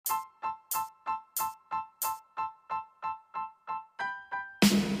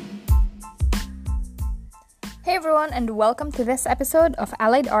Hey everyone, and welcome to this episode of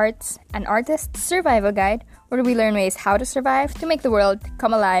Allied Arts, an artist's survival guide, where we learn ways how to survive to make the world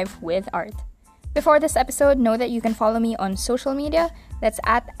come alive with art. Before this episode, know that you can follow me on social media, that's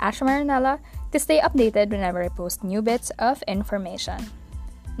at Asha Marinella, to stay updated whenever I post new bits of information.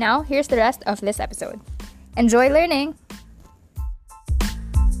 Now, here's the rest of this episode. Enjoy learning!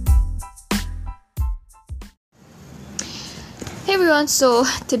 Hey everyone, so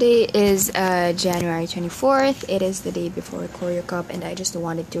today is January 24th. It is the day before Choreo Cup, and I just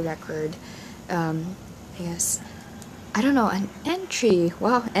wanted to record, an entry.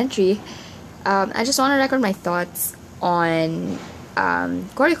 Wow, entry. I just want to record my thoughts on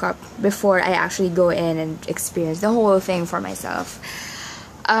Choreo Cup before I actually go in and experience the whole thing for myself.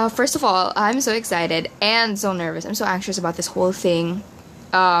 First of all, I'm so excited and so nervous. I'm so anxious about this whole thing.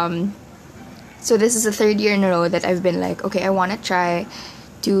 So this is the third year in a row that I've been like, okay, I want to try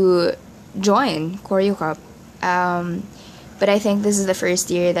to join Choreo Cup. But I think this is the first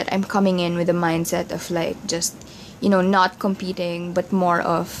year that I'm coming in with the mindset of like just, not competing, but more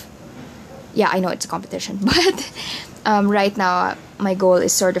of, I know it's a competition. But right now, my goal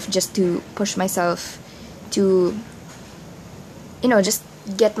is sort of just to push myself to, just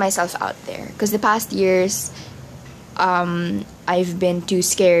get myself out there. Because the past years, I've been too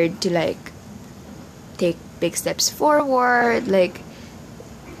scared to like take big steps forward. Like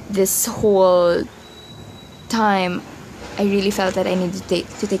this whole time I really felt that I needed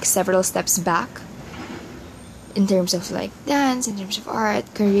to take several steps back in terms of like dance, in terms of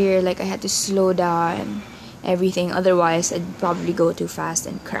art, career. Like I had to slow down everything, otherwise I'd probably go too fast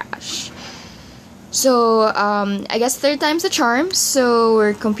and crash. So I guess third time's the charm. So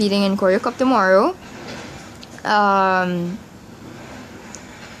we're competing in Choreo Cup tomorrow.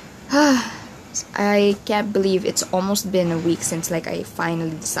 I can't believe it's almost been a week since like I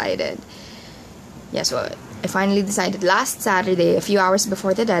finally decided. So I finally decided last Saturday, a few hours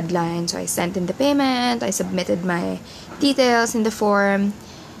before the deadline. So I sent in the payment, I submitted my details in the form,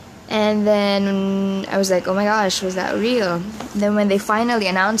 and then I was like, oh my gosh, was that real? And then when they finally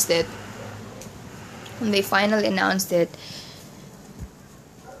announced it,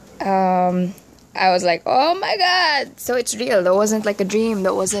 I was like, oh my god, so it's real. That wasn't like a dream.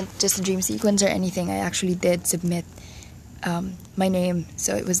 That wasn't just a dream sequence or anything. I actually did submit my name.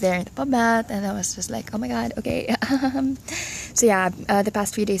 So it was there in the PubMat, and I was just like, oh my god, okay. So the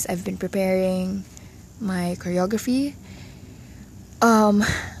past few days I've been preparing my choreography. I'm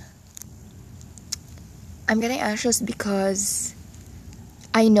getting anxious because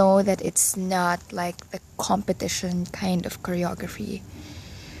I know that it's not like the competition kind of choreography.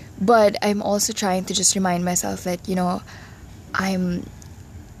 But I'm also trying to just remind myself that, I'm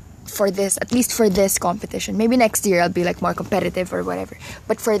at least for this competition, maybe next year I'll be like more competitive or whatever.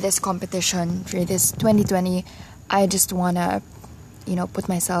 But for this competition, for this 2020, I just want to, put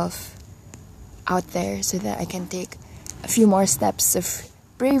myself out there so that I can take a few more steps of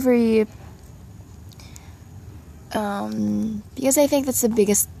bravery. Because I think that's the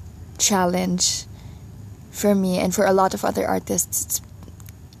biggest challenge for me and for a lot of other artists.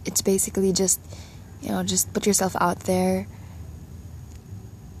 It's basically just put yourself out there,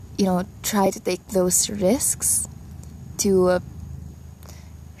 try to take those risks to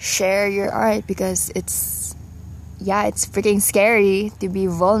share your art, because it's freaking scary to be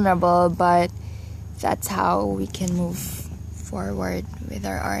vulnerable, but that's how we can move forward with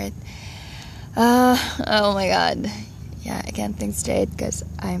our art. Oh my god. I can't think straight because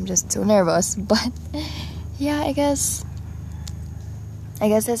I'm just so nervous, but I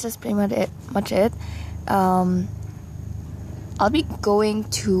guess this is pretty much it. I'll be going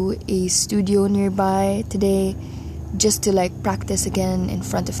to a studio nearby today just to like practice again in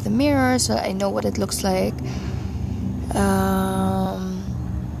front of the mirror so I know what it looks like.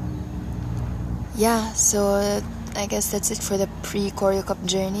 So I guess that's it for the pre-Choreo Cup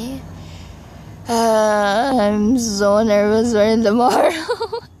journey. I'm so nervous for tomorrow.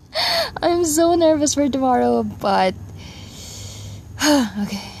 I'm so nervous for tomorrow, but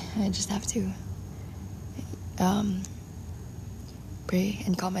okay, I just have to pray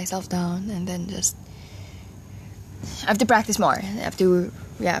and calm myself down, and then just I have to practice more. I have to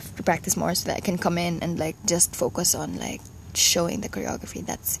practice more so that I can come in and like just focus on like showing the choreography.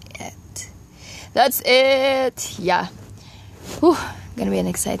 That's it. Gonna be an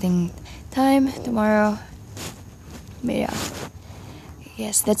exciting time tomorrow. But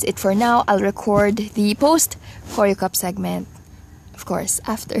yes, that's it for now. I'll record the post Choreo Cup segment, of course,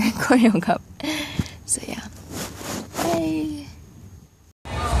 after Choreo Cup. So bye.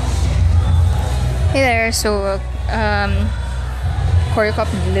 Hey there. So Choreo Cup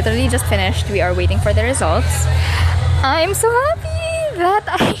literally just finished. We are waiting for the results. I'm so happy that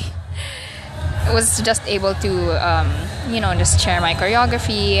I was just able to, just share my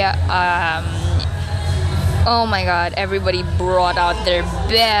choreography. Oh my god, everybody brought out their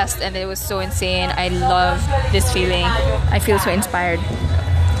best and it was so insane. I love this feeling. I feel so inspired.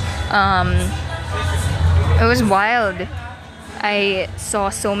 It was wild. I saw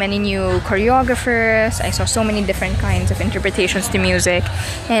so many new choreographers. I saw so many different kinds of interpretations to music,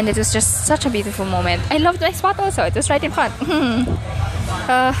 and it was just such a beautiful moment. I loved my spot also. It was right in front.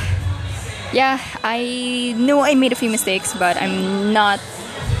 Yeah, I know I made a few mistakes, but I'm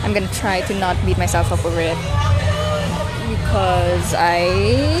gonna try to not beat myself up over it, because I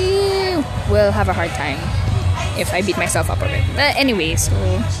will have a hard time if I beat myself up over it. Anyway, so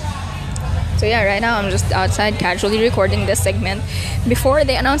yeah, right now I'm just outside casually recording this segment before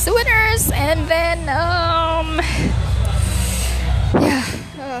they announce the winners, and then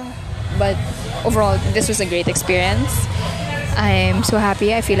but overall this was a great experience. I'm so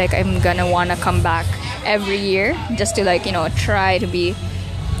happy. I feel like I'm gonna wanna come back every year just to try to be.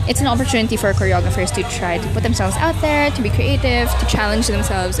 It's an opportunity for choreographers to try to put themselves out there, to be creative, to challenge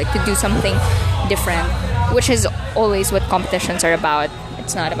themselves, to do something different, which is always what competitions are about.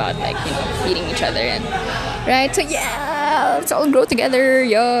 It's not about beating each other, right? So yeah, let's all grow together.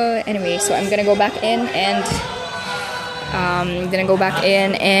 Yeah. Anyway, so I'm gonna go back in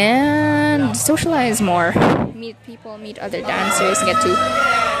and socialize more, meet people, meet other dancers,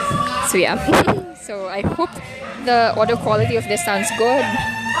 So yeah. So I hope the audio quality of this sounds good.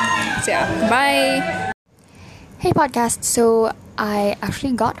 So yeah, bye. Hey podcast. So I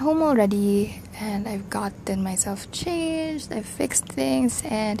actually got home already, and I've gotten myself changed, I've fixed things,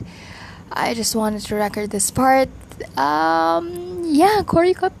 and I just wanted to record this part.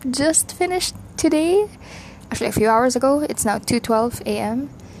 Choreo Cup just finished today, actually a few hours ago. It's now 2:12 a.m.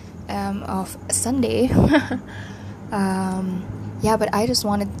 Of Sunday. But I just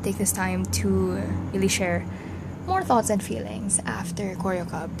wanted to take this time to really share more thoughts and feelings after Choreo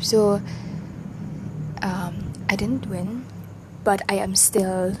Cup. So I didn't win, but I am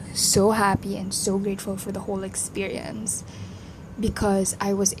still so happy and so grateful for the whole experience, because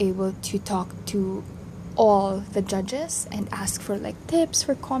I was able to talk to all the judges and ask for tips,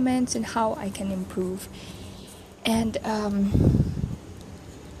 for comments, and how I can improve. And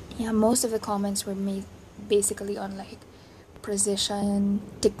most of the comments were made basically on precision,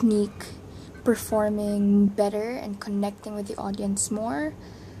 technique, performing better, and connecting with the audience more.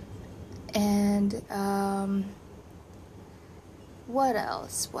 And what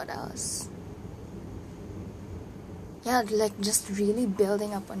else? Yeah, just really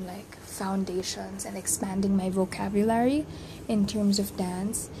building up on foundations and expanding my vocabulary in terms of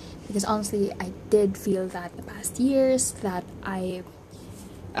dance, because honestly I did feel that the past years that I'm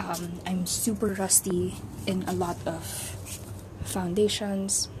super rusty in a lot of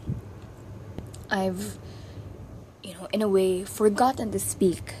foundations. I've in a way forgotten to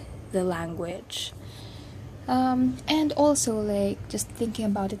speak the language. And also just thinking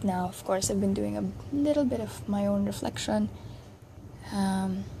about it now, of course I've been doing a little bit of my own reflection.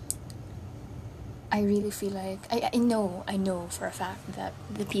 I really feel I know for a fact that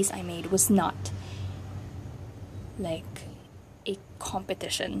the piece I made was not a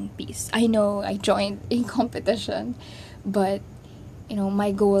competition piece. I know I joined a competition, but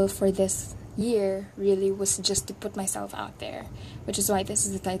my goal for this year really was just to put myself out there, which is why this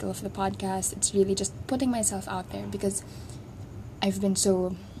is the title of the podcast. It's really just putting myself out there, because I've been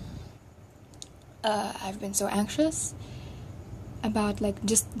so anxious about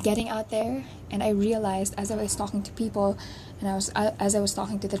just getting out there, and I realized as I was talking to people and as I was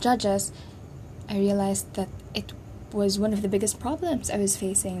talking to the judges, I realized that it was one of the biggest problems I was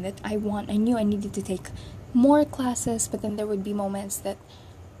facing, that I knew I needed to take more classes, but then there would be moments that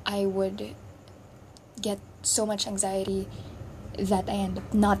I would get so much anxiety that I end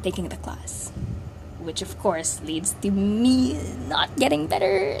up not taking the class, which of course leads to me not getting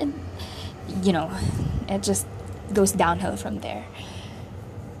better, and it just goes downhill from there.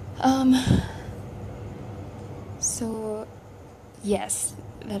 So yes,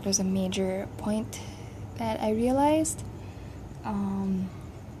 that was a major point that I realized.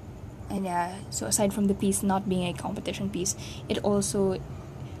 And yeah, so aside from the piece not being a competition piece, it also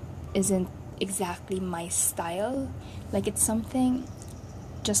isn't exactly my style. It's something,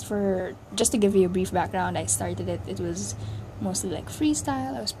 just to give you a brief background, I started it was mostly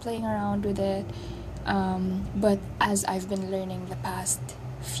freestyle. I was playing around with it, but as I've been learning the past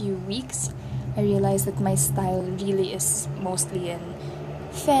few weeks, I realized that my style really is mostly in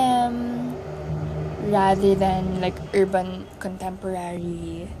femme, rather than like urban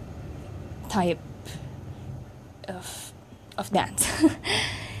contemporary type of dance.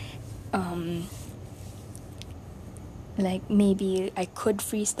 Like maybe I could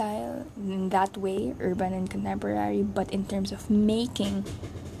freestyle in that way, urban and contemporary, but in terms of making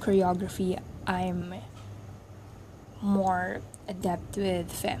choreography, I'm more adept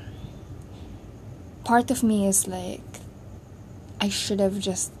with femme. Part of me is like, I should have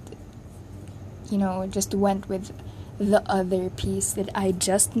just went with the other piece that I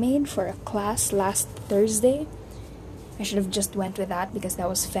just made for a class last Thursday. I should have just went with that because that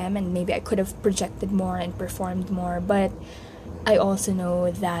was femme, and maybe I could have projected more and performed more. But I also know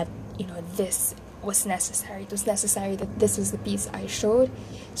that, this was necessary. It was necessary that this is the piece I showed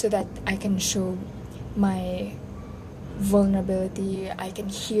so that I can show my vulnerability. I can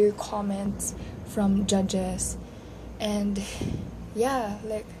hear comments from judges, and yeah,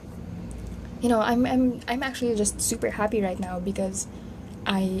 like, I'm actually just super happy right now because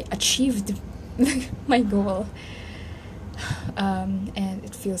I achieved my goal. And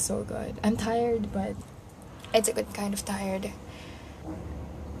it feels so good. I'm tired, but it's a good kind of tired.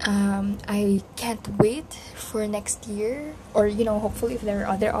 I can't wait for next year, or hopefully if there are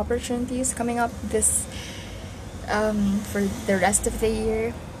other opportunities coming up this for the rest of the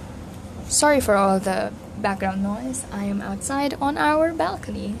year. Sorry for all the background noise. I am outside on our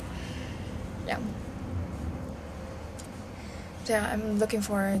balcony. Yeah. So yeah, I'm looking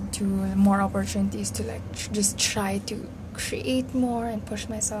forward to more opportunities to just try to create more and push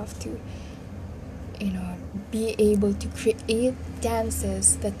myself to be able to create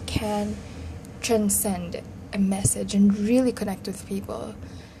dances that can transcend a message and really connect with people.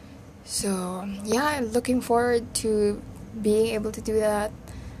 So yeah, I'm looking forward to being able to do that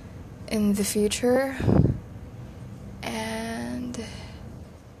in the future, and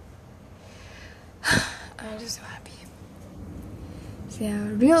I'm just so happy. So yeah,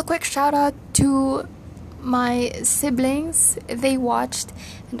 real quick shout out to my siblings. They watched,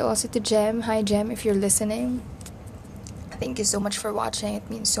 and also to Jem. Hi Jem, if you're listening, thank you so much for watching. It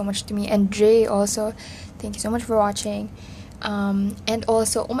means so much to me. And Dre also, thank you so much for watching. And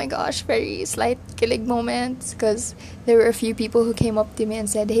also, oh my gosh, very slight kilig moments, because there were a few people who came up to me and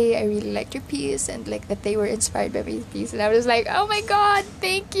said, hey, I really liked your piece, and like that they were inspired by my piece, and I was like, oh my god,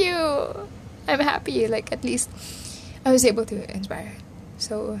 thank you. I'm happy, like at least I was able to inspire.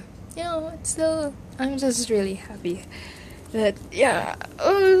 So it's still, I'm just really happy that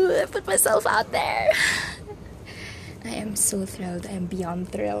I put myself out there. I am so thrilled. I am beyond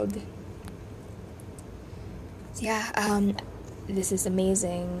thrilled. So this is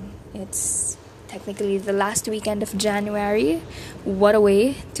amazing. It's technically the last weekend of January. What a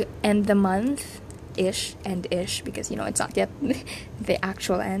way to end the month, ish, because it's not yet the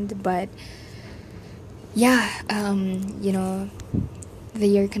actual end, but the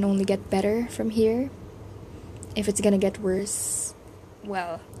year can only get better from here. If it's gonna get worse,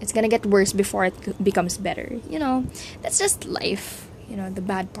 well, it's gonna get worse before it becomes better. That's just life. The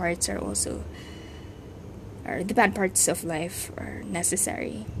bad parts are also, or the bad parts of life are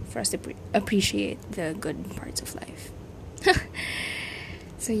necessary for us to appreciate the good parts of life.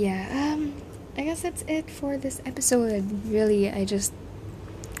 So I guess that's it for this episode. Really, I just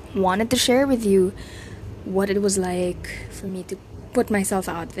wanted to share with you what it was like for me to put myself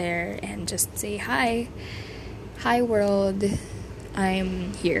out there and just say hi world, I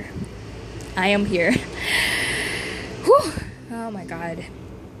am here. Whew. Oh my god.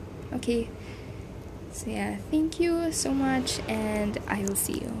 Okay, so thank you so much, and I will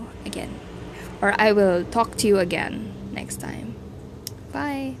see you again, or I will talk to you again next time.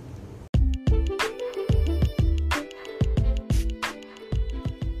 Bye.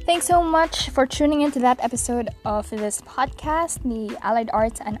 Thanks so much for tuning into that episode of this podcast, the Allied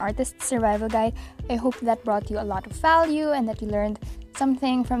Arts and Artist Survival Guide. I hope that brought you a lot of value and that you learned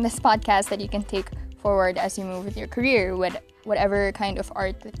something from this podcast that you can take forward as you move with your career, with whatever kind of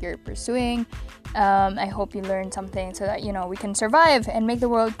art that you're pursuing. I hope you learned something so that, we can survive and make the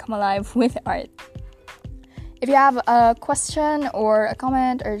world come alive with art. If you have a question or a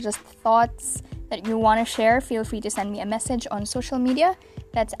comment or just thoughts that you want to share, feel free to send me a message on social media.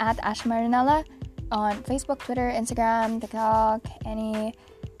 That's at Asha Marinella on Facebook, Twitter, Instagram, TikTok,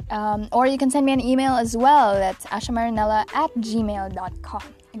 or you can send me an email as well. That's ashamarinella@gmail.com.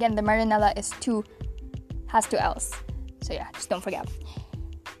 Again, the Marinella has two L's. So just don't forget.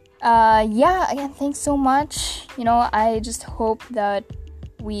 Again, thanks so much. I just hope that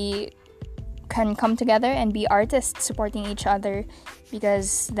we can come together and be artists supporting each other,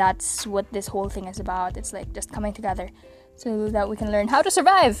 because that's what this whole thing is about. It's like just coming together. so that we can learn how to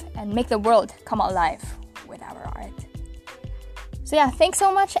survive and make the world come alive with our art. So yeah, thanks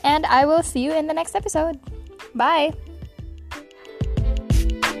so much, and I will see you in the next episode. Bye!